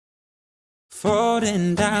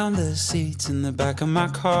Folding down the seats in the back of my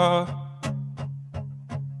car.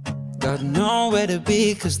 Got nowhere to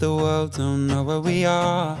be cause the world don't know where we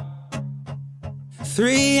are.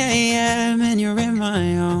 3 a.m. and you're in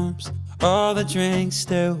my arms. All the drinks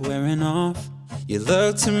still wearing off. You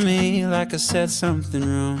look to me like I said something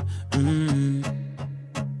wrong.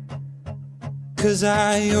 Cause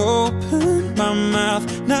I opened my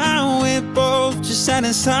mouth. Now we're both just sat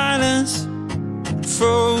in silence,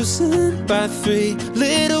 frozen by 3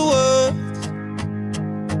 little words.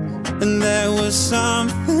 And there was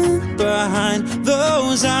something behind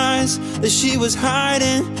those eyes that she was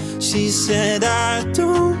hiding. She said, I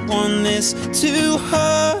don't want this to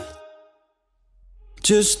hurt.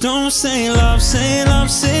 Just don't say love, say love,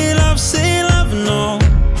 say love, say love, no.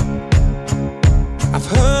 I've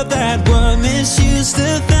heard that word misused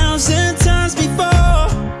 1,000 times before.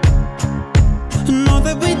 Know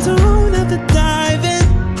that we don't have to dive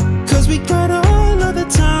in, cause we got all of the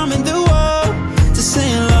time in the world to say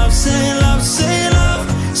love, say love, say love,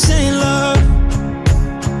 say love.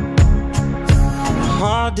 My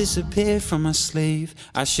heart disappeared from my sleeve.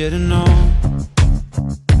 I should've known.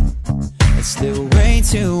 It's still way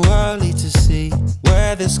too early to see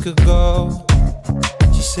where this could go.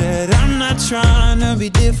 She said, I'm not trying to be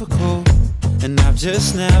difficult, and I've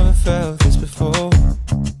just never felt this before.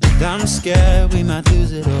 And I'm scared we might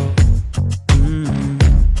lose it all.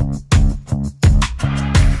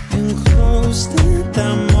 And close to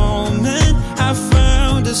that moment, I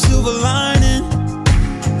found a silver lining.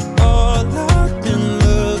 All I've been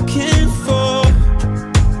looking for.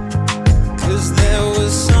 Cause there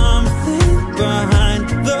was something behind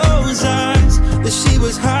those eyes that she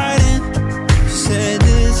was hiding. She said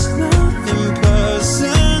it's nothing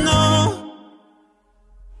personal.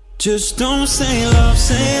 Just don't say love,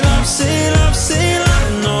 say love, say love, say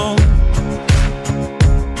love, no.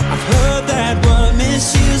 I've heard that word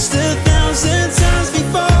misused 1,000 times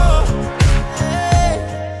before.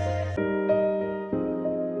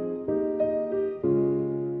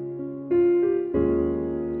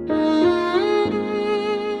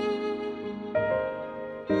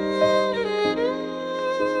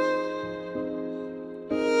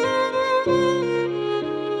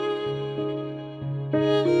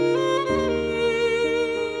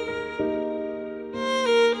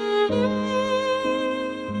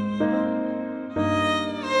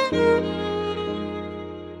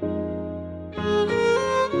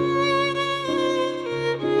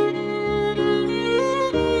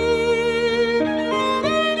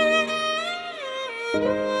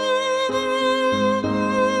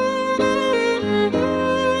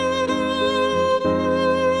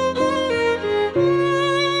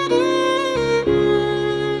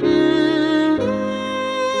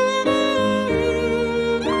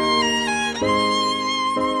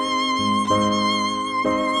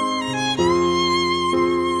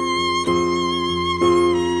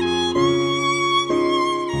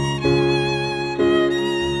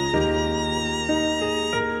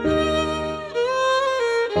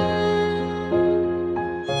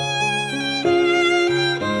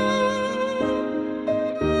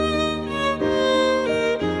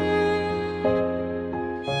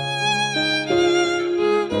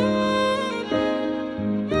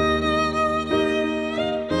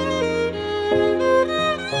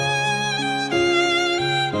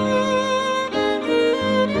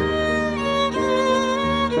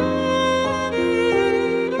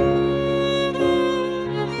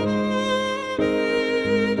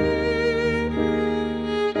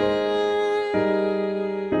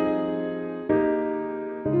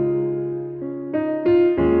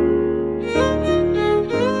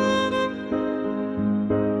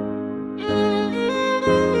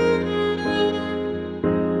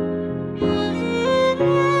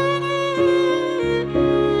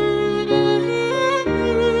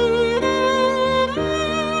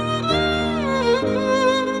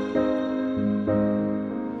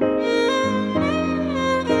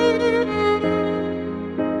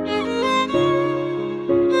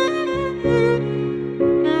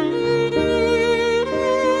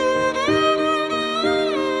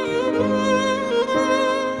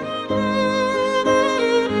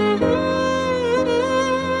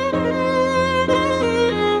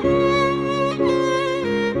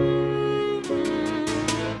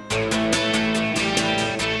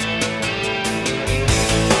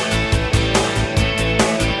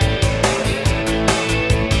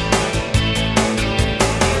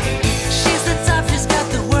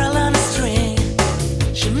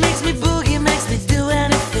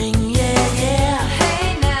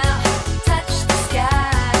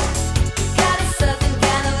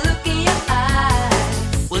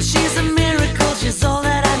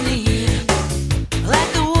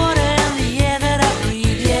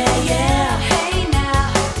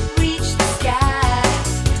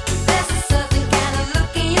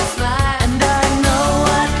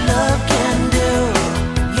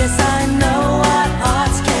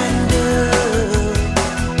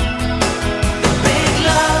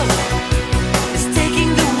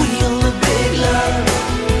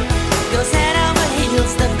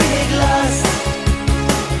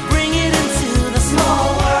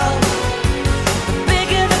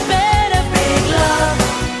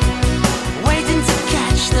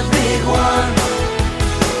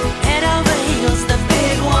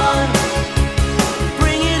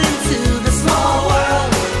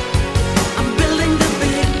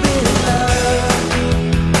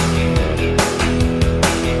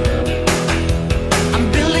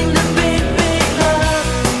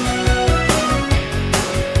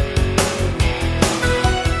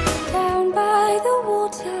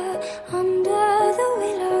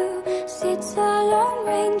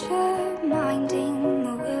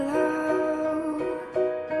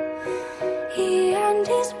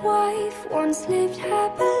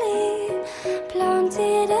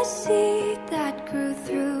 seed that grew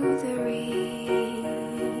through the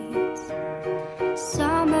reeds.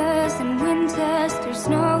 Summers and winters, through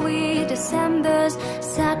snowy Decembers,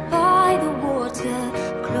 sat by the water,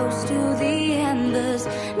 close to the embers,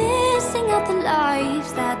 missing out the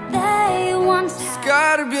lives that they once had.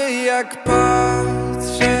 Skarbie, jak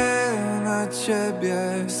patrzę na ciebie,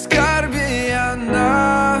 skarbie, ja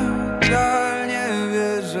nadal nie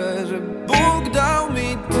wierzę, że Bóg dał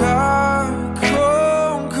mi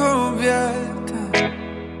taką kobietę.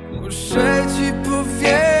 Muszę ci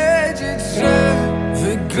powiedzieć, że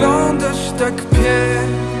wyglądasz tak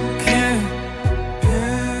pięknie.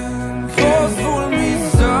 Pozwól mi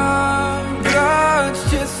zabrać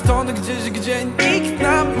cię stąd gdzieś, gdzie nikt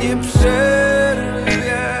nam nie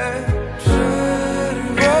przerwie.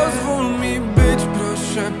 Pozwól mi być,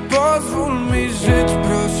 proszę, pozwól mi żyć,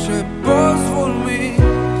 proszę, pozwól mi.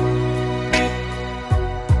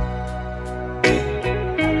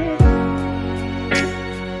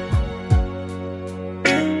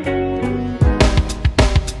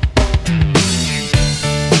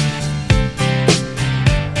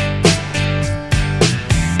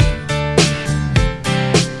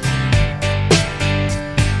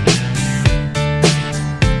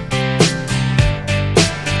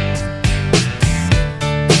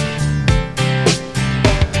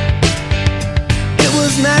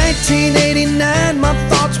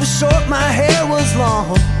 Short, my hair was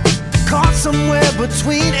long, caught somewhere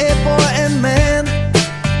between a boy and man.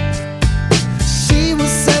 She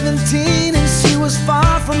was 17 and she was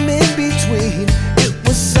far from in between. It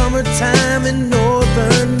was summertime in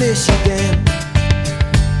northern Michigan.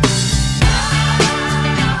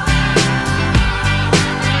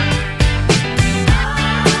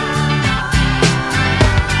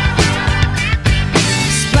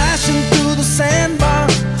 Splashing through the sandbar,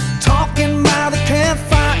 talking by the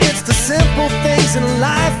campfire. The simple things in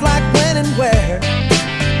life, like when and where.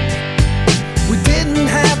 We didn't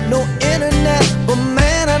have no internet, but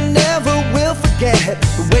man, I never will forget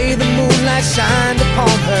the way the moonlight shined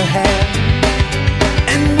upon her hair.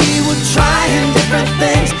 And we were trying different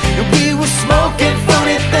things, and we were smoking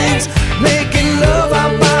funny things, making love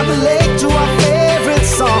out by the lake to our favorite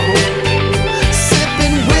song,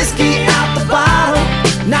 sipping whiskey out the bottle,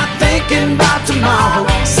 not thinking about tomorrow,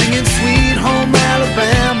 singing Sweet Home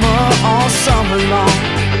Alabama all summer long.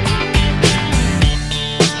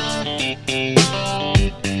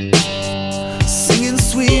 Singing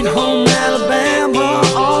Sweet Home Alabama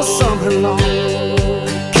all summer long.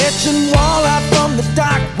 Catching walleye from the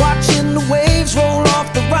dock, watching the waves roll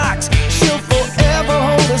off the rocks. She'll forever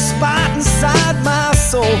hold a spot inside my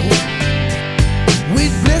soul.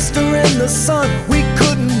 We'd blister in the sun, we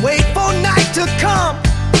couldn't wait for night to come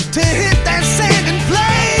to hit that sand and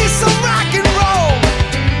play some rock and roll.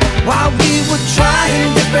 While we were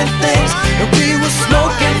trying different things, and we were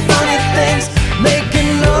smoking funny things,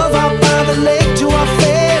 making love out by the lake to our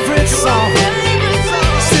favorite song,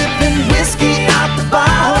 sipping whiskey out the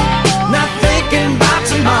bottle, not thinking about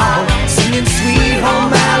tomorrow, singing Sweet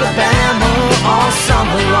Home Alabama all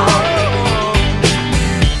summer long.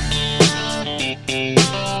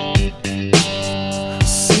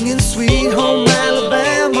 Singing Sweet Home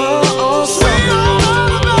Alabama all summer long.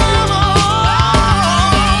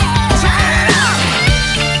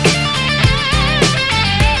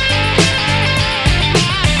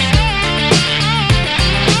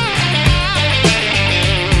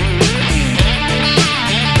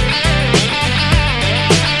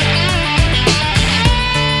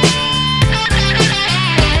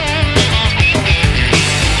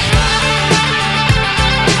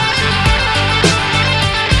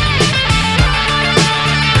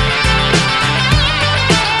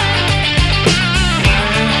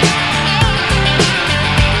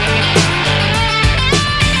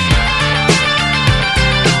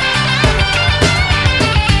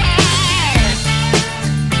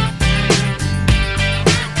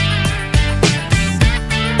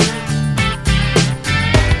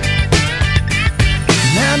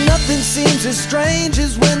 As strange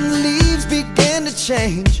as when the leaves began to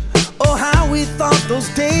change. Oh, how we thought those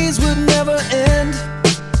days would never end.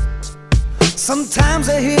 Sometimes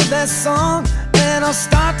I hear that song and I'll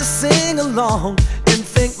start to sing along and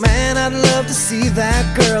think, man, I'd love to see that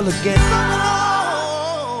girl again.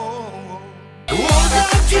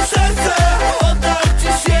 Oddam ci serce, oddam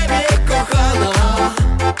ci siebie, kochana.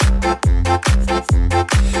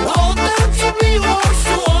 Oddam ci miłość.